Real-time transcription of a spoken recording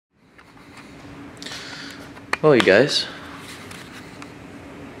Well, you guys.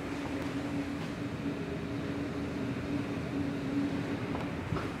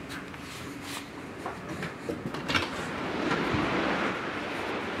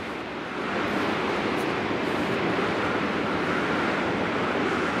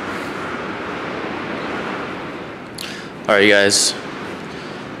 Alright, you guys.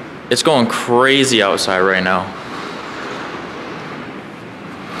 It's going crazy outside right now.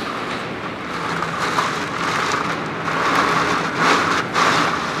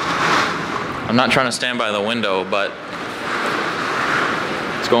 I'm not trying to stand by the window, but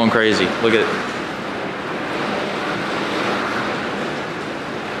it's going crazy. Look at it.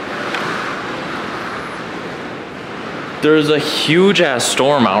 There's a huge ass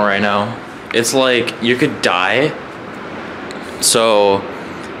storm out right now. It's like you could die. So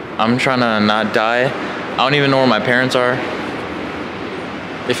I'm trying to not die. I don't even know where my parents are.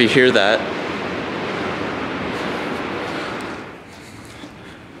 If you hear that.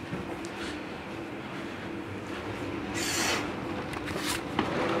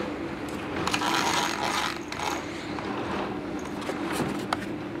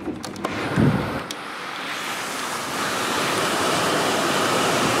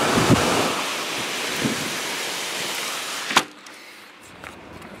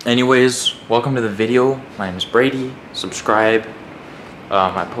 Anyways, welcome to the video. My name is Brady. Subscribe.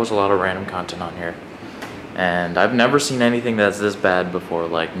 I post a lot of random content on here. And I've never seen anything that's this bad before.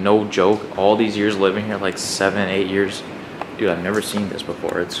 Like, no joke. All these years living here, like 7, 8 years. Dude, I've never seen this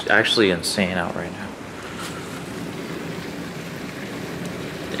before. It's actually insane out right now.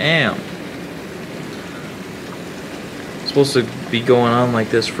 Damn. It's supposed to be going on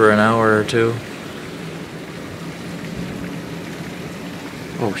like this for an hour or two.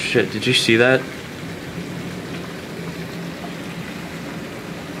 Oh shit, did you see that?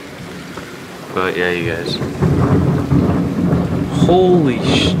 But yeah, you guys. Holy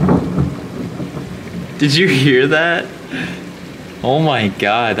sh... Did you hear that? Oh my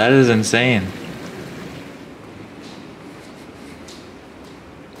god, that is insane.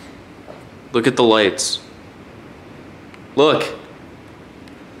 Look at the lights. Look.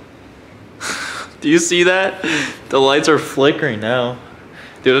 Do you see that? The lights are flickering now.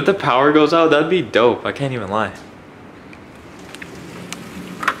 Dude, if the power goes out, that'd be dope. I can't even lie.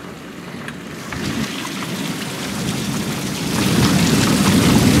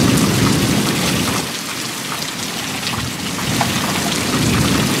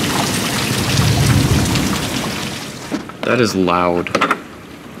 That is loud.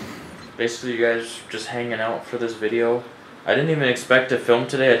 Basically, you guys just hanging out for this video. I didn't even expect to film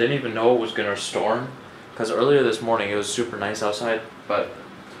today. I didn't even know it was gonna storm. Because earlier this morning, it was super nice outside, but...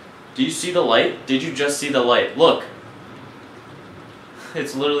 Do you see the light? Did you just see the light? Look!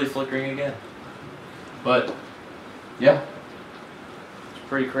 It's literally flickering again. But, yeah. It's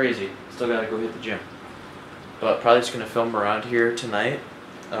pretty crazy. Still gotta go hit the gym. But probably just gonna film around here tonight.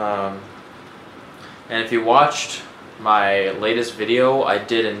 And if you watched my latest video, I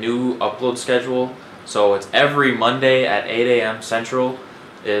did a new upload schedule. So it's every Monday at 8 a.m. Central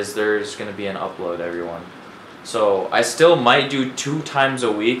there's gonna be an upload, everyone. So I still might do 2 times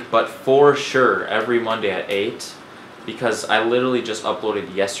a week, but for sure every Monday at 8, because I literally just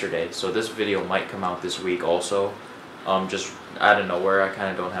uploaded yesterday. So this video might come out this week also. Just out of nowhere. I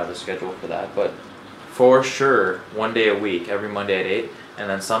kind of don't have a schedule for that, but for sure 1 day a week, every Monday at 8, and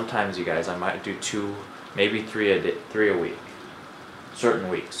then sometimes, you guys, I might do 2, maybe 3 a week, certain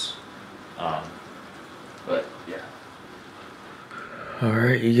weeks. But yeah. All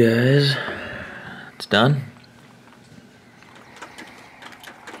right, you guys, it's done.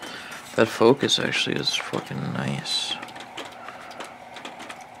 That focus actually is fucking nice.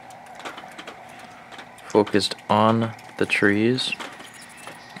 Focused on the trees.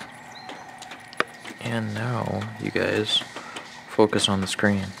 And now, you guys, focus on the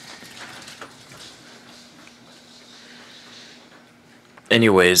screen.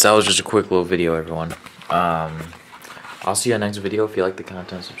 Anyways, that was just a quick little video, everyone. I'll see you in the next video. If you like the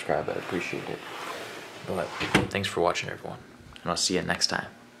content, subscribe. I'd appreciate it. But thanks for watching, everyone. And I'll see you next time.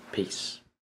 Peace.